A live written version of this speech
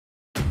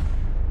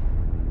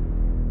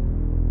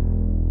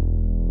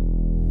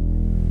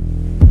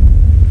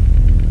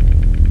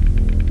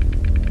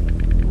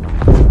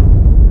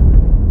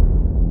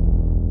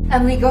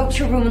Emily, go up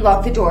to your room and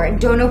lock the door,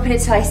 and don't open it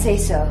till I say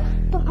so.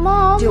 But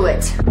Mom... Do it.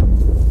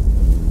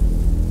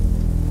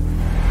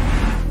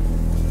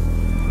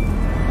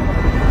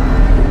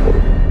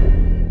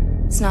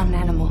 It's not an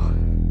animal.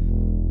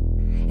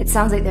 It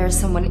sounds like there is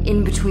someone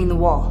in between the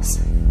walls.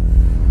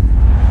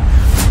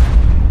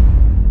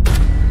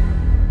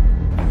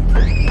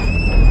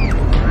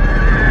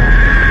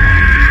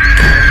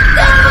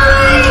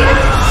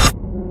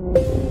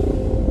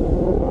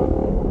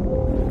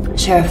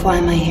 Sheriff, why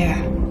am I here?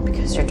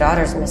 Because your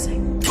daughter's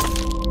missing.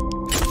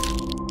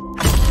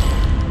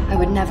 I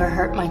would never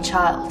hurt my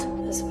child.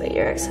 That's what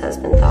your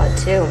ex-husband thought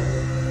too.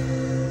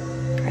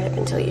 Right up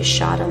until you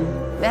shot him.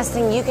 Best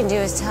thing you can do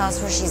is tell us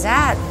where she's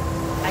at.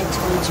 I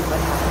told you what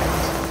happened.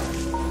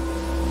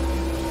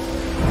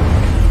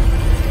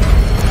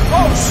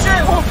 Oh, shit!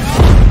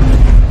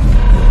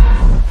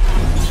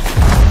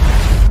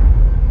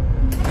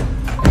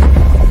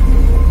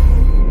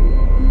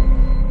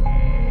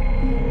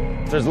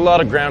 There's a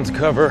lot of ground to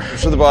cover. I'm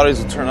sure the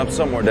bodies will turn up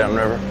somewhere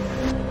downriver.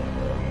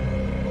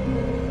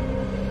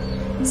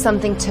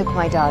 Something took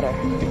my daughter.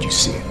 Did you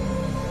see it?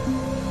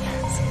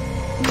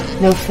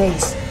 Yes. No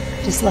face,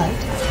 just light.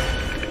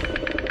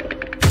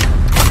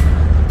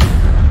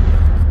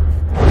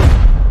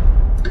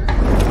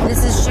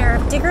 This is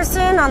Sheriff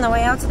Dickerson on the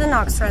way out to the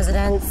Knox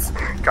residence.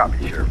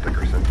 Copy, Sheriff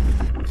Dickerson.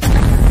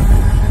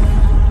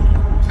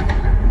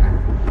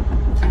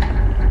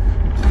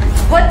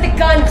 Put the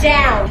gun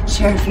down!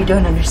 Sheriff, you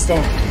don't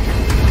understand.